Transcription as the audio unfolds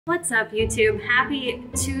What's up, YouTube? Happy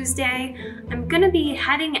Tuesday. I'm gonna be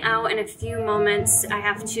heading out in a few moments. I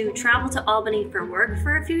have to travel to Albany for work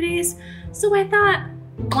for a few days, so I thought,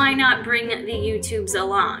 why not bring the YouTubes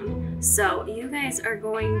along? So you guys are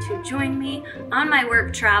going to join me on my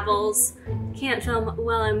work travels. Can't film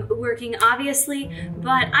while I'm working, obviously,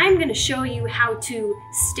 but I'm gonna show you how to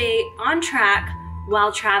stay on track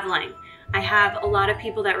while traveling. I have a lot of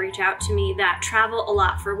people that reach out to me that travel a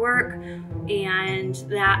lot for work, and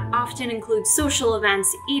that often includes social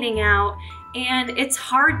events, eating out, and it's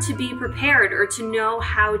hard to be prepared or to know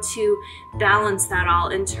how to balance that all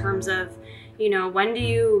in terms of, you know, when do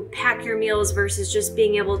you pack your meals versus just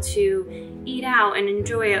being able to eat out and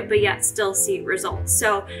enjoy it, but yet still see results.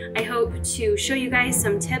 So I hope to show you guys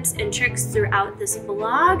some tips and tricks throughout this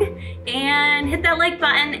vlog, and hit that like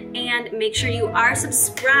button and make sure you are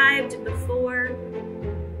subscribed before,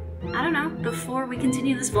 I don't know, before we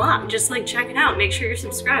continue this vlog. Just like check it out, make sure you're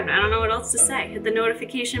subscribed. I don't know what else to say. Hit the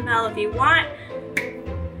notification bell if you want.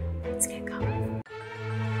 Let's get going.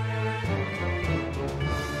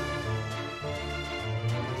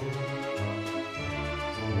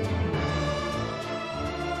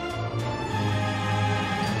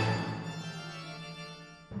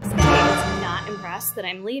 That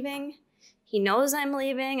I'm leaving. He knows I'm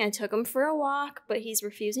leaving. I took him for a walk, but he's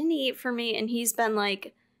refusing to eat for me, and he's been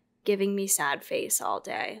like giving me sad face all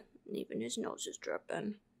day. And even his nose is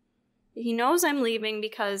dripping. He knows I'm leaving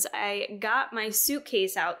because I got my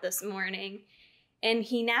suitcase out this morning, and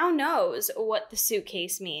he now knows what the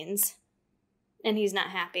suitcase means, and he's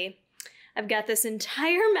not happy. I've got this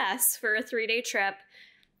entire mess for a 3-day trip.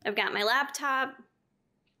 I've got my laptop.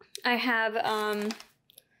 I have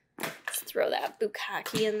let's throw that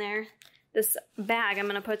bukkake in there. This bag I'm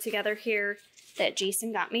gonna put together here that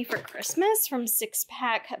Jason got me for Christmas from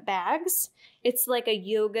 6-Pack Bags. It's like a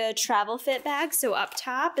yoga travel fit bag. So up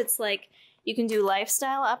top, it's like you can do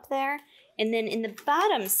lifestyle up there. And then in the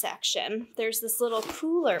bottom section, there's this little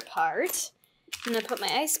cooler part. I'm gonna put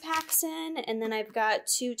my ice packs in, and then I've got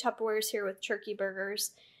 2 Tupperwares here with turkey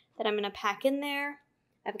burgers that I'm gonna pack in there.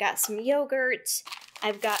 I've got some yogurt.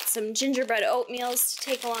 I've got some gingerbread oatmeals to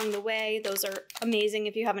take along the way. Those are amazing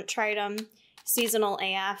if you haven't tried them. Seasonal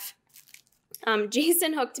AF.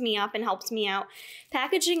 Jason hooked me up and helped me out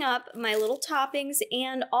packaging up my little toppings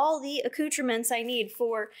and all the accoutrements I need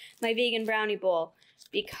for my vegan brownie bowl,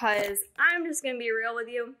 because I'm just gonna be real with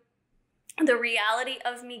you. The reality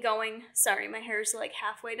of me going, sorry, my hair's like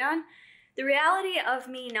halfway done. The reality of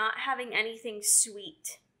me not having anything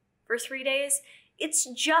sweet for 3 days, it's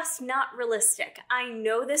just not realistic. I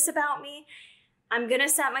know this about me. I'm gonna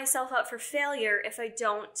set myself up for failure if I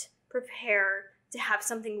don't prepare to have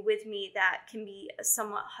something with me that can be a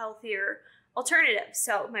somewhat healthier alternative.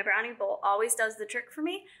 So my brownie bowl always does the trick for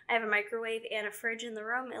me. I have a microwave and a fridge in the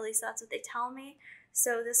room, at least that's what they tell me.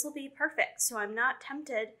 So this will be perfect. So I'm not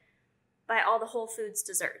tempted by all the Whole Foods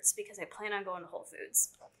desserts because I plan on going to Whole Foods.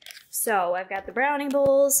 So I've got the brownie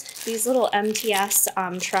bowls. These little MTS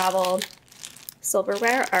travel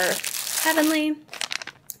silverware are heavenly.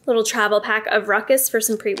 Little travel pack of Ruckus for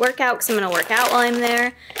some pre-workout because I'm going to work out while I'm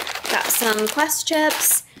there. Got some Quest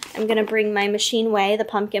chips. I'm going to bring my Machine Way, the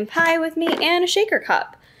pumpkin pie with me, and a shaker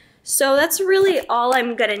cup. So that's really all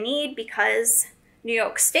I'm going to need because New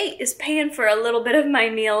York State is paying for a little bit of my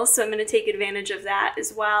meals, so I'm going to take advantage of that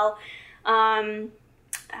as well.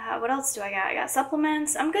 What else do I got? I got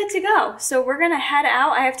supplements. I'm good to go. So we're going to head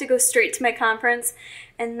out. I have to go straight to my conference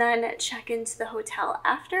and then check into the hotel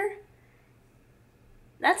after.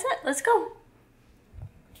 That's it. Let's go.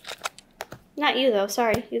 Not you, though.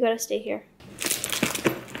 Sorry. You got to stay here.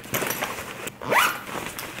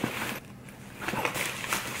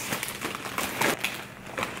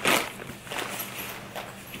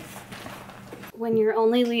 When you're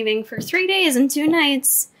only leaving for 3 days and 2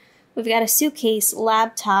 nights, we've got a suitcase,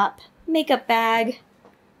 laptop, makeup bag,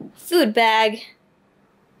 food bag,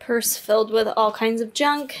 purse filled with all kinds of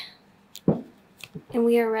junk, and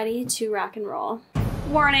we are ready to rock and roll.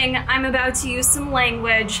 Warning, I'm about to use some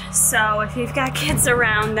language, so if you've got kids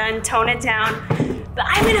around, then tone it down. But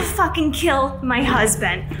I'm gonna fucking kill my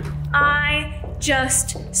husband. I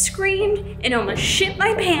just screamed and almost shit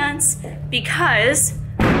my pants because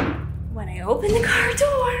when I opened the car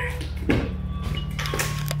door,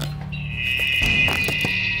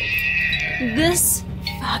 this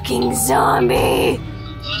fucking zombie.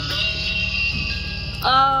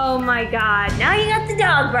 Oh my god. Now you got the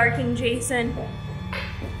dog barking, Jason.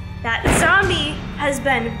 That zombie has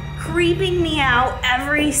been creeping me out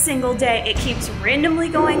every single day. It keeps randomly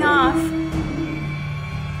going off.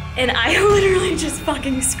 And I literally just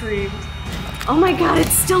fucking screamed. Oh my god,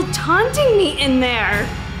 it's still taunting me in there.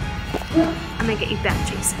 I'm gonna get you back,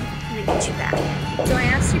 Jason. I'm gonna get you back. So I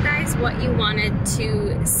asked you guys what you wanted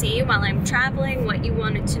to see while I'm traveling, what you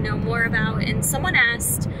wanted to know more about, and someone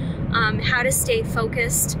asked how to stay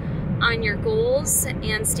focused on your goals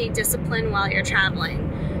and stay disciplined while you're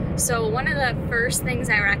traveling. So one of the first things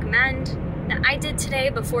I recommend that I did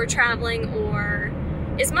today before traveling, or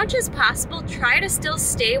as much as possible, try to still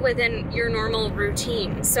stay within your normal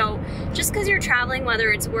routine. So just because you're traveling,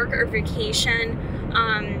 whether it's work or vacation,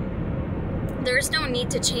 there's no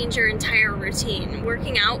need to change your entire routine.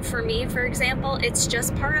 Working out for me, for example, it's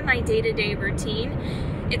just part of my day-to-day routine.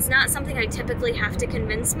 It's not something I typically have to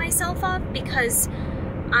convince myself of because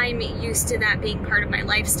I'm used to that being part of my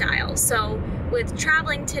lifestyle. So with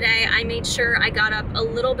traveling today, I made sure I got up a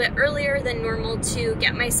little bit earlier than normal to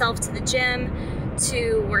get myself to the gym,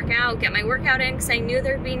 to work out, get my workout in, because I knew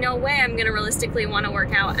there'd be no way I'm gonna realistically want to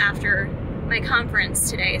work out after my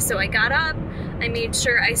conference today. So I got up, I made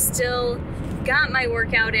sure I still got my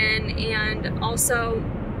workout in, and also,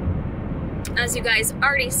 as you guys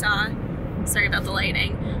already saw, sorry about the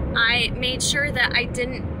lighting, I made sure that I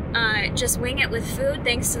didn't just wing it with food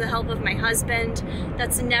thanks to the help of my husband.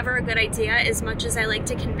 That's never a good idea, as much as I like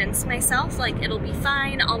to convince myself like it'll be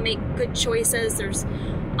fine, I'll make good choices. There's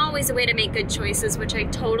always a way to make good choices, which I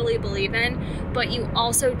totally believe in, but you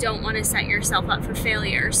also don't want to set yourself up for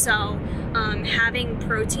failure. So having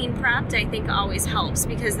protein prepped, I think, always helps,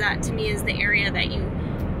 because that to me is the area that you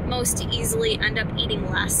most easily end up eating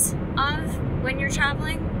less of when you're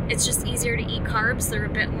traveling. It's just easier to eat carbs. They're a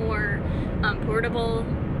bit more portable,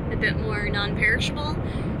 a bit more non-perishable.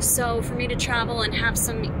 So for me to travel and have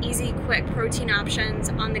some easy, quick protein options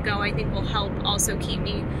on the go, I think will help also keep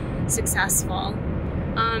me successful.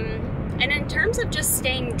 And in terms of just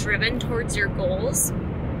staying driven towards your goals,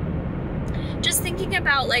 just thinking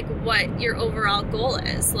about like what your overall goal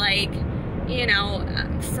is. Like, you know,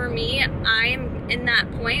 for me, I'm in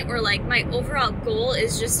that point where like my overall goal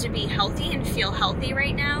is just to be healthy and feel healthy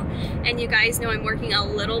right now. And you guys know I'm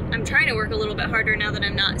trying to work a little bit harder now that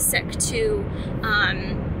I'm not sick to,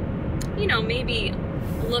 you know, maybe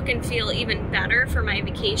look and feel even better for my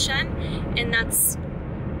vacation. And that's,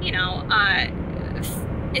 you know,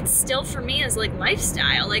 it's still for me as like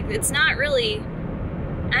lifestyle. Like it's not really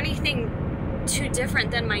anything too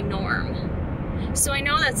different than my norm. So I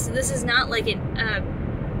know this is not like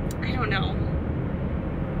I don't know,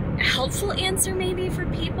 a helpful answer maybe for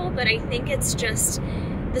people, but I think it's just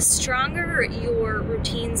the stronger your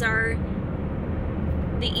routines are,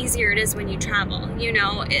 the easier it is when you travel. You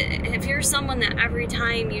know, if you're someone that every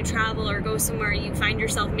time you travel or go somewhere you find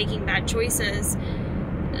yourself making bad choices,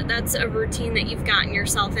 that's a routine that you've gotten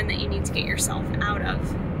yourself in that you need to get yourself out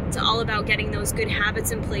of. It's all about getting those good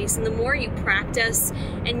habits in place, and the more you practice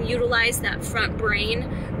and utilize that front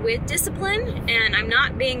brain with discipline, and I'm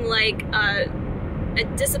not being like a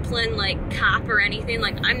discipline like cop or anything,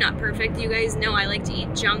 like I'm not perfect, you guys know I like to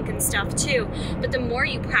eat junk and stuff too, but the more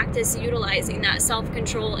you practice utilizing that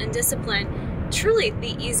self-control and discipline, truly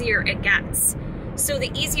the easier it gets. So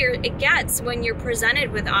the easier it gets when you're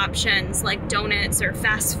presented with options like donuts or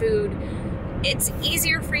fast food, it's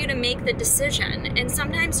easier for you to make the decision. And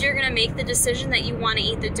sometimes you're gonna make the decision that you wanna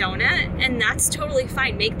eat the donut, and that's totally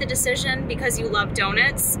fine. Make the decision because you love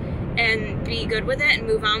donuts and be good with it and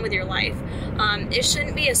move on with your life. It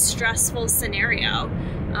shouldn't be a stressful scenario.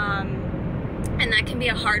 And that can be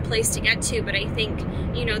a hard place to get to, but I think,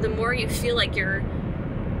 you know, the more you feel like the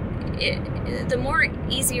more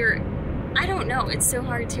easier, I don't know, it's so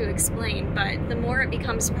hard to explain, but the more it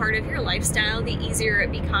becomes part of your lifestyle, the easier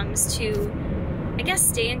it becomes to, I guess,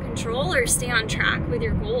 stay in control or stay on track with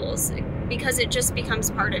your goals, because it just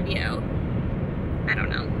becomes part of you. I don't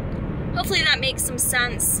know. Hopefully that makes some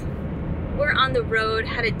sense. We're on the road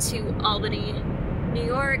headed to Albany, New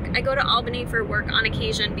York. I go to Albany for work on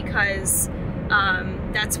occasion because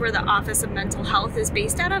that's where the Office of Mental Health is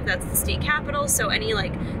based out of. That's the state capital. So any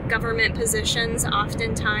like government positions,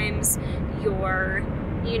 oftentimes your,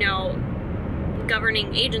 you know,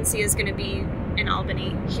 governing agency is going to be in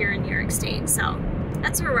Albany here in New York State. So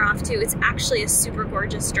that's where we're off to. It's actually a super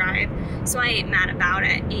gorgeous drive, so I ain't mad about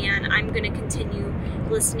it. And I'm going to continue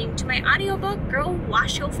listening to my audiobook, Girl,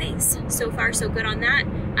 Wash Your Face. So far, so good on that.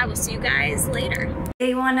 I will see you guys later.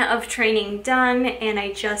 Day 1 of training done, and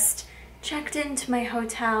I just checked into my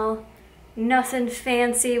hotel. Nothing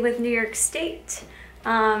fancy with New York State,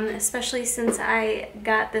 especially since I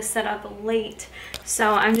got this set up late.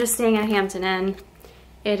 So I'm just staying at Hampton Inn.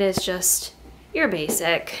 It is just your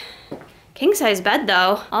basic king size bed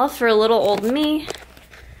though, all for a little old me.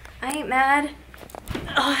 I ain't mad.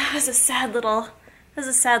 Oh, that was a sad little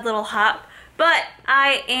hop. But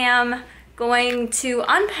I am going to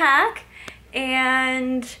unpack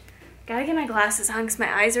and gotta get my glasses on because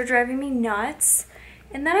my eyes are driving me nuts.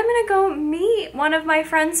 And then I'm gonna go meet one of my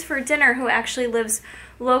friends for dinner who actually lives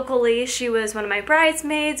locally. She was one of my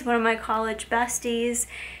bridesmaids, one of my college besties,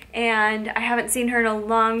 and I haven't seen her in a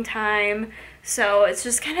long time. So it's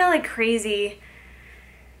just kind of like crazy.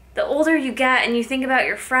 The older you get and you think about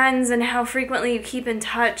your friends and how frequently you keep in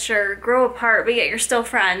touch or grow apart, but yet you're still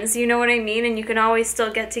friends, you know what I mean? And you can always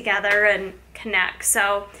still get together and connect.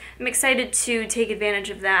 So I'm excited to take advantage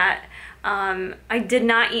of that. I did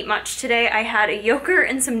not eat much today. I had a yogurt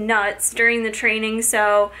and some nuts during the training,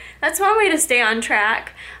 so that's one way to stay on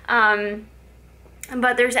track.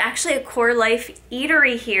 But there's actually a Core Life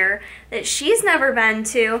eatery here that she's never been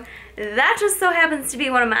to. That just so happens to be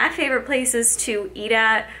one of my favorite places to eat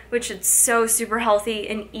at, which is so super healthy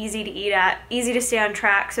and easy to eat at, easy to stay on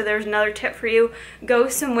track. So there's another tip for you. Go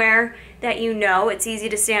somewhere that you know it's easy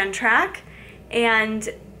to stay on track. And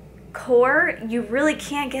Core, you really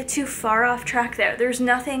can't get too far off track there. There's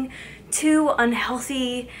nothing too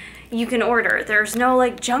unhealthy you can order. There's no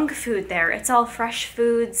like junk food there. It's all fresh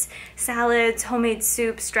foods, salads, homemade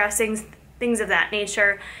soups, dressings, things of that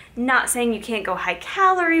nature. Not saying you can't go high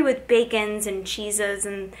calorie with bacons and cheeses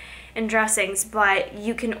and dressings, but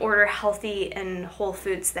you can order healthy and whole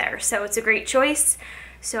foods there. So it's a great choice.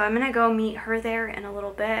 So I'm gonna go meet her there in a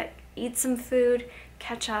little bit, eat some food,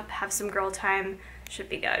 catch up, have some girl time. Should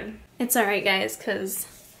be good. It's alright guys, cause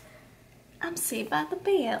I'm Saved by the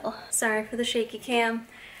Bell. Sorry for the shaky cam.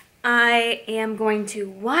 I am going to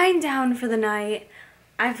wind down for the night.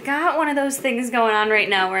 I've got one of those things going on right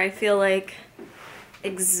now where I feel like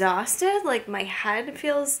exhausted, like my head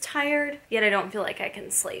feels tired, yet I don't feel like I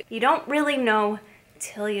can sleep. You don't really know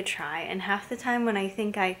till you try, and half the time when I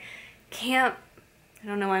think I can't, I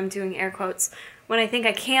don't know why I'm doing air quotes, when I think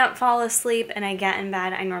I can't fall asleep and I get in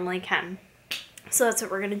bed, I normally can. So that's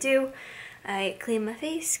what we're gonna do. I cleaned my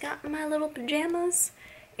face, got my little pajamas,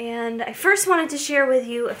 and I first wanted to share with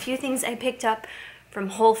you a few things I picked up from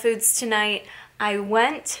Whole Foods tonight. I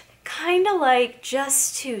went kind of like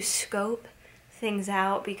just to scope things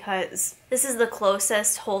out because this is the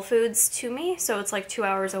closest Whole Foods to me, so it's like 2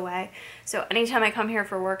 hours away. So anytime I come here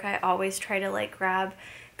for work, I always try to like grab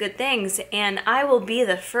good things, and I will be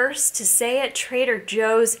the first to say at Trader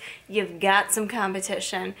Joe's, you've got some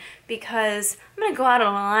competition, because I'm gonna go out on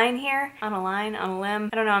a line here, on a limb,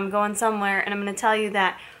 I don't know, I'm going somewhere, and I'm gonna tell you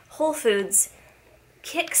that Whole Foods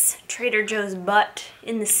kicks Trader Joe's butt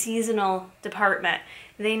in the seasonal department.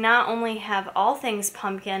 They not only have all things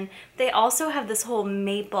pumpkin, they also have this whole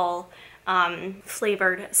maple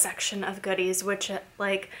flavored section of goodies, which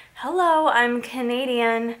like, hello, I'm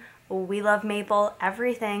Canadian. We love maple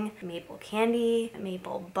everything. Maple candy,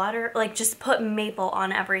 maple butter, like just put maple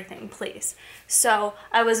on everything, please. So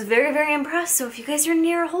I was very, very impressed. So if you guys are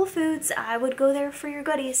near Whole Foods, I would go there for your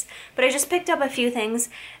goodies. But I just picked up a few things,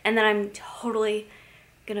 and then I'm totally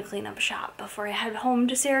gonna clean up shop before I head home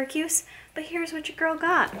to Syracuse. But here's what your girl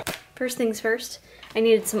got. First things first, I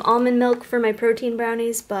needed some almond milk for my protein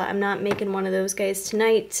brownies, but I'm not making one of those guys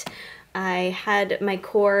tonight. I had my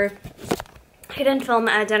Core. I didn't film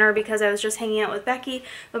at dinner because I was just hanging out with Becky,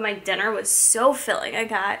 but my dinner was so filling. I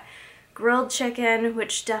got grilled chicken,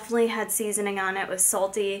 which definitely had seasoning on it, was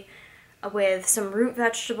salty, with some root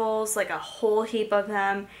vegetables, like a whole heap of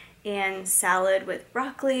them, and salad with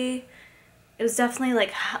broccoli. It was definitely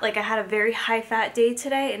like I had a very high fat day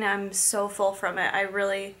today, and I'm so full from it. I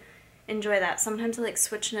really enjoy that. Sometimes I like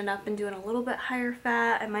switching it up and doing a little bit higher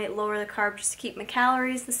fat. I might lower the carb just to keep my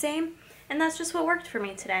calories the same, and that's just what worked for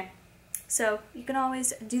me today. So you can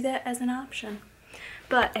always do that as an option.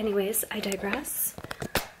 But anyways, I digress.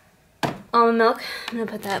 Almond milk, I'm gonna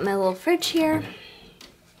put that in my little fridge here.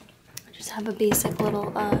 Just have a basic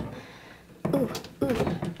little, got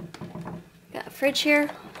a fridge here.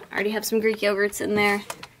 I already have some Greek yogurts in there.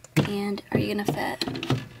 And are you gonna fit?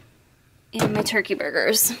 And my turkey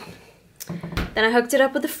burgers. Then I hooked it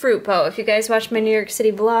up with a fruit boat. If you guys watch my New York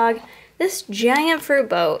City vlog, this giant fruit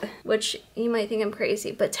boat, which you might think I'm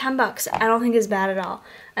crazy, but 10 bucks, I don't think is bad at all.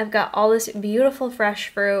 I've got all this beautiful fresh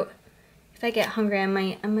fruit. If I get hungry,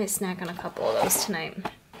 I might snack on a couple of those tonight.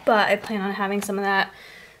 But I plan on having some of that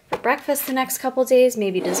for breakfast the next couple days,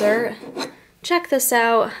 maybe dessert. Check this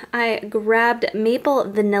out. I grabbed maple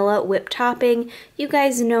vanilla whip topping. You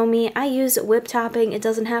guys know me. I use whip topping. It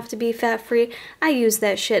doesn't have to be fat-free. I use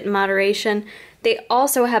that shit in moderation. They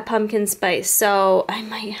also have pumpkin spice, so I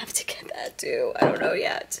might have to get that too. I don't know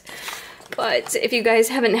yet. But if you guys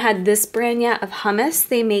haven't had this brand yet of hummus,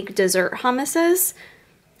 they make dessert hummuses.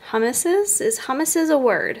 Hummuses? Is hummuses a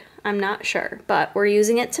word? I'm not sure, but we're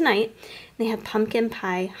using it tonight. They have pumpkin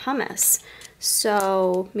pie hummus.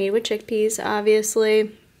 So, made with chickpeas,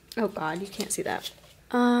 obviously. Oh god, you can't see that.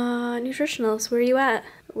 Nutritionals, where are you at?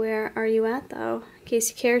 Where are you at, though? In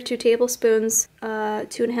case you care, 2 tablespoons,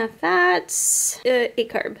 2.5 fats, 8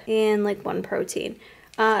 carb, and like 1 protein.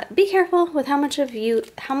 Be careful with how much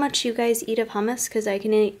you guys eat of hummus, because I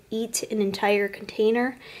can eat an entire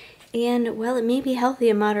container. And while it may be healthy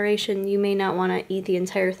in moderation, you may not want to eat the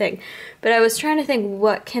entire thing. But I was trying to think,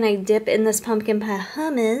 what can I dip in this pumpkin pie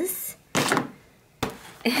hummus?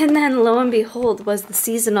 And then lo and behold was the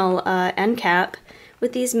seasonal end cap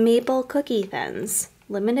with these maple cookie thins.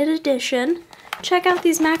 Limited edition. Check out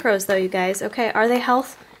these macros though, you guys. Okay, are they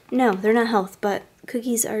health? No, they're not health, but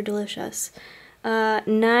cookies are delicious.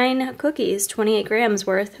 9 cookies, 28 grams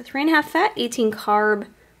worth, 3.5 fat, 18 carb,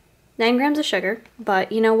 9 grams of sugar.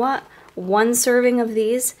 But you know what? 1 serving of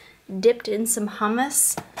these dipped in some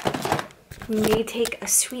hummus may take a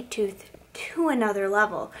sweet tooth to another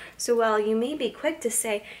level. So while you may be quick to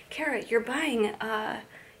say, Kara, you're buying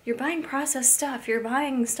processed stuff, you're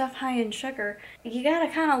buying stuff high in sugar, you gotta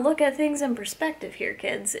kind of look at things in perspective here,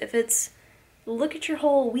 kids. If it's, look at your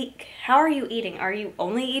whole week. How are you eating? Are you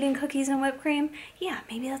only eating cookies and whipped cream? Yeah,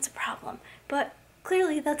 maybe that's a problem. But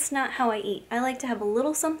clearly that's not how I eat. I like to have a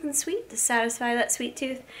little something sweet to satisfy that sweet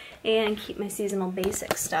tooth and keep my seasonal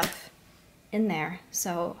basic stuff in there.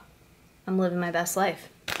 So I'm living my best life.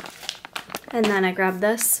 And then I grabbed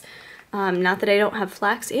this. Not that I don't have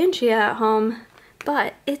flax and chia at home,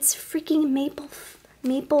 but it's freaking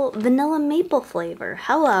vanilla maple flavor.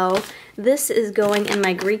 Hello. This is going in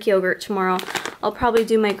my Greek yogurt tomorrow. I'll probably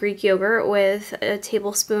do my Greek yogurt with a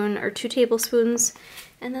tablespoon or 2 tablespoons,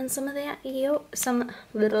 and then some of that some of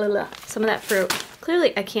that fruit.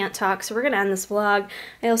 Clearly I can't talk, so we're gonna end this vlog.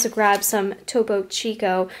 I also grabbed some Topo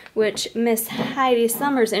Chico, which Miss Heidi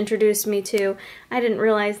Summers introduced me to. I didn't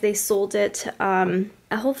realize they sold it at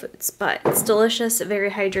Whole Foods, but it's delicious,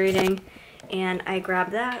 very hydrating. And I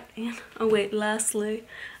grabbed that, and oh wait, lastly,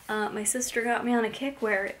 my sister got me on a kick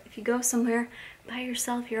where if you go somewhere, buy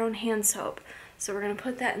yourself your own hand soap. So we're gonna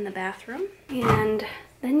put that in the bathroom, and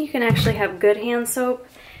then you can actually have good hand soap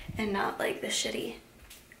and not like the shitty,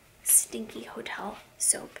 stinky hotel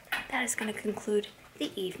soap. That is gonna conclude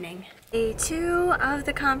the evening. Day 2 of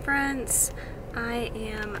the conference. I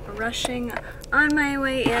am rushing on my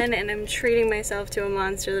way in, and I'm treating myself to a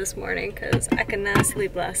monster this morning because I could not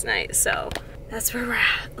sleep last night. So that's where we're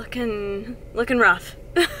at. Looking rough.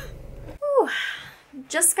 Whew.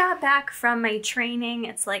 Just got back from my training.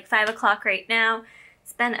 It's like 5 o'clock right now.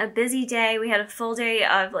 It's been a busy day. We had a full day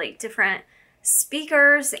of like different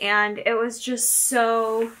speakers, and it was just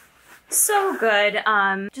so good.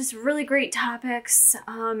 Just really great topics.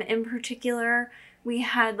 In particular, we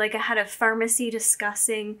had like a head of pharmacy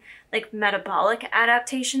discussing like metabolic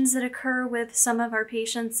adaptations that occur with some of our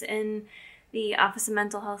patients in the Office of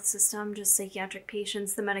Mental Health system, just psychiatric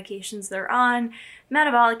patients, the medications they're on,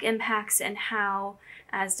 metabolic impacts, and how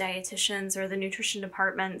as dietitians or the nutrition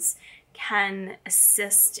departments can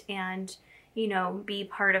assist and, you know, be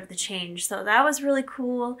part of the change. So that was really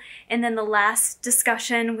cool. And then the last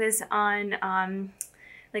discussion was on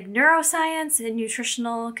like neuroscience and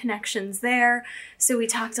nutritional connections there. So we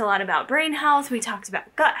talked a lot about brain health, we talked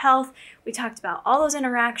about gut health, we talked about all those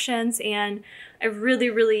interactions, and I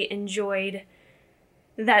really enjoyed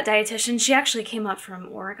that dietitian. She actually came up from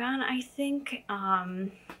Oregon, I think.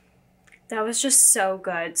 That was just so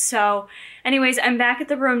good. So anyways, I'm back at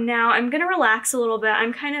the room now. I'm gonna relax a little bit.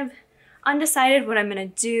 I'm kind of undecided what I'm gonna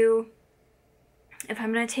do, if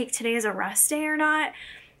I'm gonna take today as a rest day or not.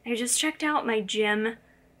 I just checked out my gym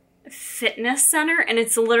fitness center, and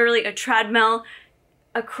it's literally a treadmill,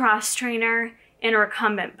 a cross trainer, and a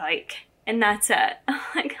recumbent bike, and that's it.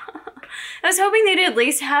 Like, I was hoping they'd at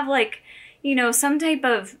least have like, you know, some type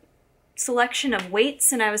of selection of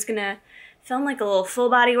weights, and I was gonna film like a little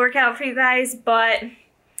full body workout for you guys, but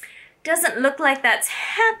doesn't look like that's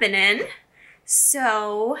happening.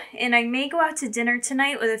 So, and I may go out to dinner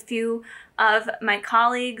tonight with a few of my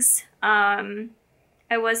colleagues.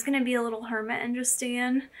 I was gonna be a little hermit and just stay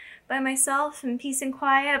in by myself in peace and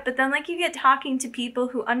quiet, but then like you get talking to people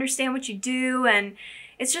who understand what you do, and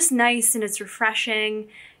it's just nice and it's refreshing.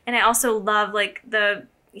 And I also love like the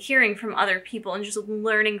hearing from other people and just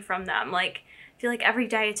learning from them. Like, I feel like every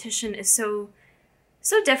dietitian is so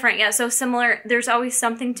different yet so similar. There's always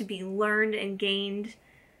something to be learned and gained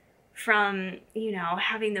from, you know,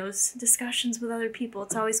 having those discussions with other people.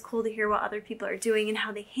 It's always cool to hear what other people are doing and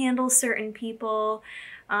how they handle certain people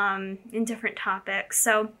in different topics.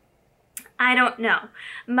 So I don't know.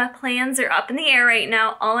 My plans are up in the air right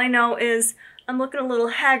now. All I know is I'm looking a little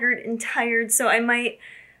haggard and tired, so I might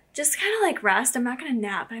just kind of like rest. I'm not gonna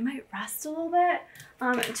nap, but I might rest a little bit.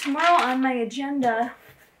 Tomorrow on my agenda,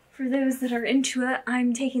 for those that are into it,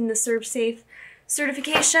 I'm taking the ServSafe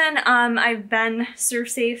certification. I've been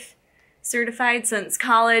ServSafe certified since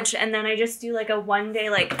college, and then I just do like a 1-day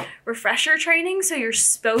like refresher training. So you're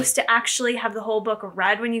supposed to actually have the whole book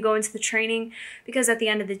read when you go into the training, because at the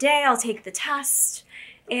end of the day, I'll take the test.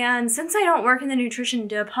 And since I don't work in the nutrition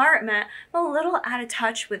department, I'm a little out of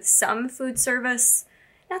touch with some food service,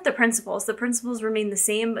 not the principles remain the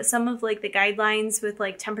same, but some of like the guidelines with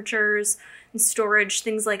like temperatures and storage,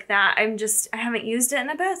 things like that. I haven't used it in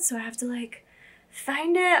a bit, so I have to like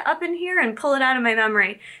find it up in here and pull it out of my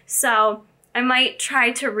memory. So I might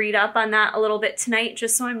try to read up on that a little bit tonight,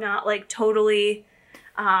 just so I'm not like totally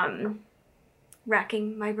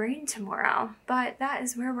wrecking my brain tomorrow. But that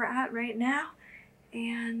is where we're at right now.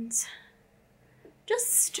 And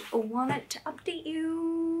just wanted to update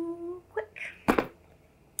you quick.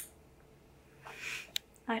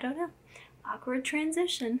 I don't know. Awkward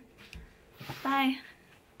transition. Bye.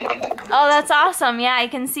 Oh, that's awesome. Yeah, I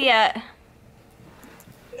can see it.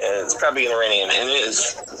 It's probably gonna rain, and it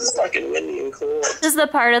is fucking windy and cool. This is the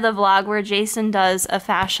part of the vlog where Jason does a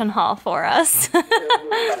fashion haul for us.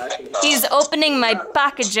 He's opening my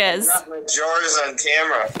packages. Drop my drawers on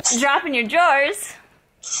camera. Dropping your drawers?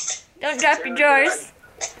 Don't drop your drawers.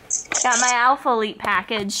 Got my Alpha Elite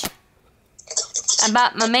package. I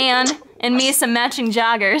bought my man and me some matching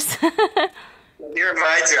joggers. Here are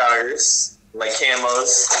my joggers. My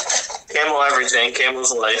camos. Camo everything.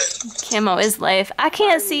 Camo's life. Camo is life. I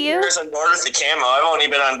can't see you. Years on board with the camo. I've only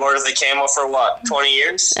been on board with the camo for what, 20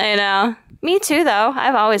 years? I know. Me too, though.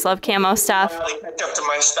 I've always loved camo stuff. I finally picked up to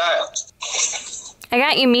my style. I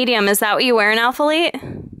got you medium. Is that what you wear in Alpha Elite?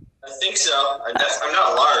 I think so. I'm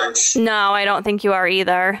not large. No, I don't think you are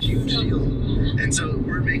either. Huge deal. And so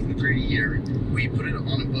we're making the grade here. We put it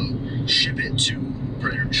on a boat, ship it to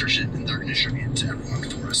Predator Nutrition, and they're going to distribute it to everyone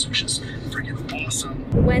for us, which is freaking awesome.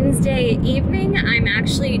 Wednesday evening, I'm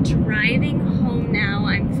actually driving home now.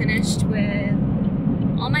 I'm finished with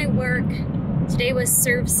all my work. Today was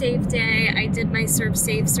ServSafe day. I did my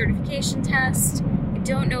ServSafe certification test. I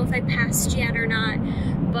don't know if I passed yet or not,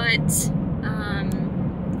 but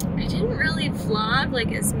I didn't really vlog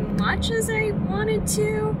like as much as I wanted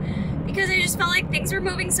to, because I just felt like things were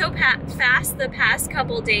moving so fast the past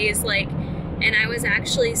couple days, like, and I was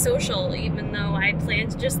actually social, even though I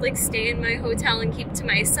planned to just like stay in my hotel and keep to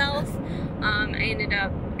myself. I ended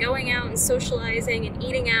up going out and socializing and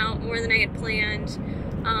eating out more than I had planned,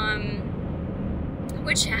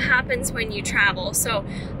 which happens when you travel. So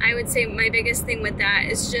I would say my biggest thing with that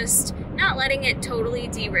is just not letting it totally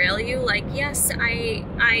derail you. Like, yes,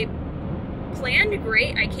 I planned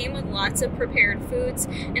great. I came with lots of prepared foods,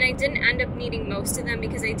 and I didn't end up needing most of them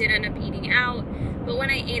because I did end up eating out. But when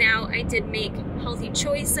I ate out, I did make healthy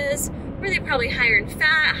choices. Were they probably higher in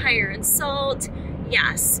fat, higher in salt?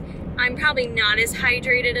 Yes. I'm probably not as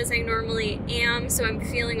hydrated as I normally am, so I'm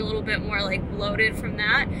feeling a little bit more like bloated from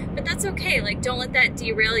that. But that's okay. Like, don't let that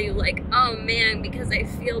derail you. Like, oh man, because I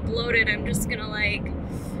feel bloated, I'm just gonna like,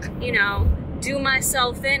 you know, do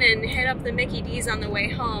myself in and hit up the Mickey D's on the way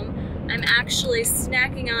home. I'm actually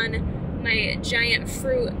snacking on my giant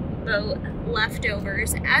fruit boat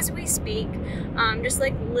leftovers as we speak, just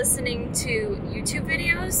like listening to YouTube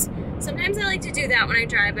videos. Sometimes I like to do that when I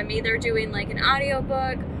drive. I'm either doing like an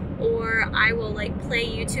audiobook, or I will like play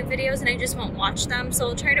YouTube videos and I just won't watch them. So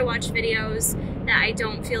I'll try to watch videos that I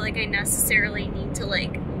don't feel like I necessarily need to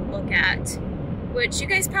like look at, which you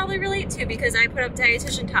guys probably relate to because I put up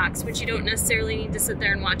Dietitian talks, which you don't necessarily need to sit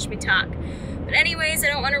there and watch me talk. But anyways, I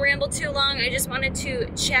don't want to ramble too long. I just wanted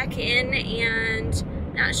to check in, and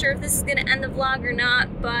not sure if this is going to end the vlog or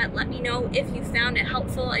not, but let me know if you found it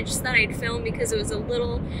helpful. I just thought I'd film because it was a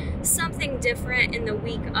little something different in the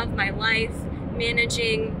week of my life,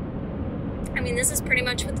 managing, I mean, this is pretty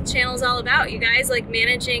much what the channel is all about, you guys, like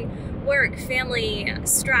managing work, family,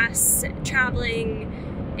 stress,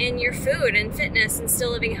 traveling, and your food and fitness, and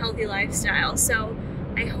still living a healthy lifestyle. So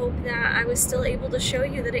I hope that I was still able to show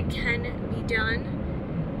you that it can be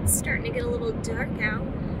done. It's starting to get a little dark out.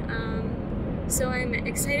 So I'm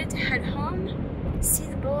excited to head home, see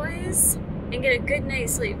the boys, and get a good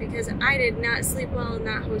night's sleep because I did not sleep well in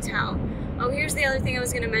that hotel. Oh, here's the other thing I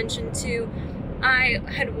was going to mention too. I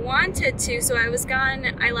had wanted to, so I was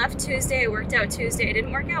gone, I left Tuesday, I worked out Tuesday, I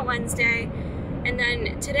didn't work out Wednesday, and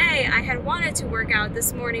then today I had wanted to work out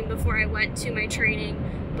this morning before I went to my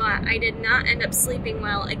training, but I did not end up sleeping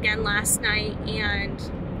well again last night, and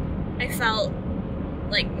I felt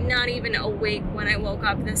like not even awake when I woke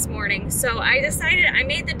up this morning. So I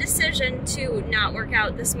made the decision to not work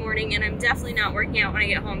out this morning, and I'm definitely not working out when I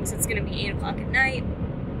get home because it's going to be 8 o'clock at night.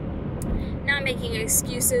 Not making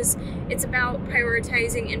excuses. It's about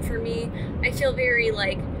prioritizing, and for me, I feel very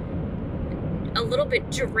like a little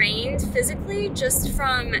bit drained physically just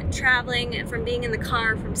from traveling and from being in the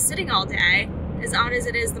car, from sitting all day. As odd as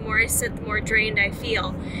it is, the more I sit, the more drained I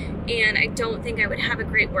feel. And I don't think I would have a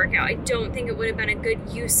great workout. I don't think it would have been a good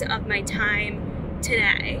use of my time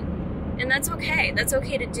today. And that's okay. That's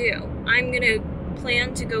okay to do. I'm going to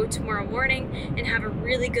plan to go tomorrow morning and have a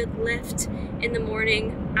really good lift in the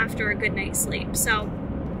morning after a good night's sleep. So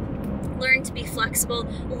learn to be flexible,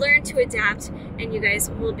 learn to adapt, and you guys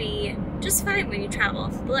will be just fine when you travel.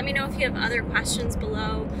 But let me know if you have other questions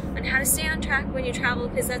below on how to stay on track when you travel,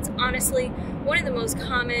 because that's honestly one of the most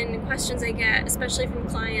common questions I get, especially from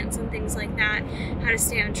clients and things like that, how to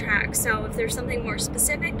stay on track. So if there's something more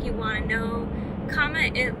specific you want to know,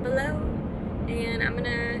 comment it below, and I'm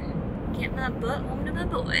gonna get my butt home to my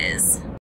boys.